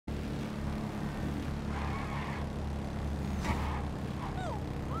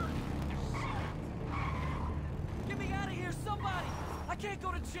can't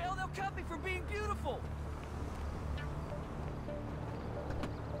go to jail. They'll cut me for being beautiful.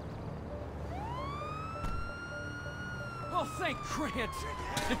 Oh, thank Grant.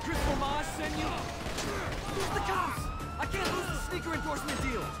 Did Chris Lamar send you? Who's the cops? I can't lose the sneaker endorsement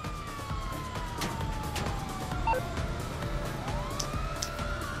deal.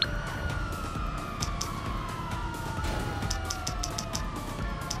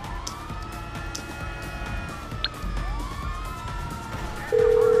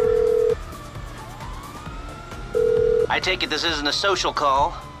 I take it this isn't a social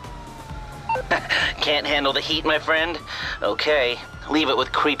call? Can't handle the heat, my friend? Okay, leave it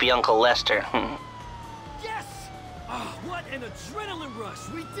with creepy Uncle Lester. Yes! Oh, what an adrenaline rush!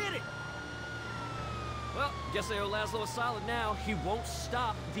 We did it! Well, guess I owe Laszlo a solid now. He won't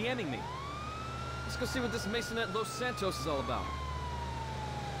stop DMing me. Let's go see what this Masonette Los Santos is all about.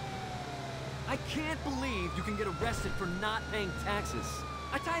 I can't believe you can get arrested for not paying taxes.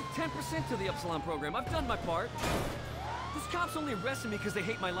 I tithe 10% to the Upsilon program. I've done my part. Those cops only arrested me because they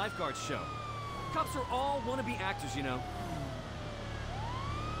hate my lifeguard show. Cops are all wannabe actors, you know.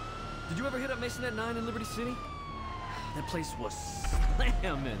 Did you ever hit up Masonette 9 in Liberty City? That place was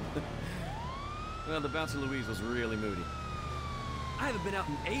slamming. Well, the bouncer Louise was really moody. I haven't been out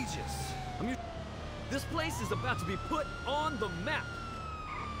in ages. This place is about to be put on the map.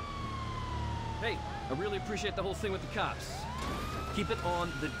 Hey, I really appreciate the whole thing with the cops. Keep it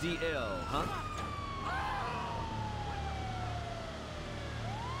on the DL, huh?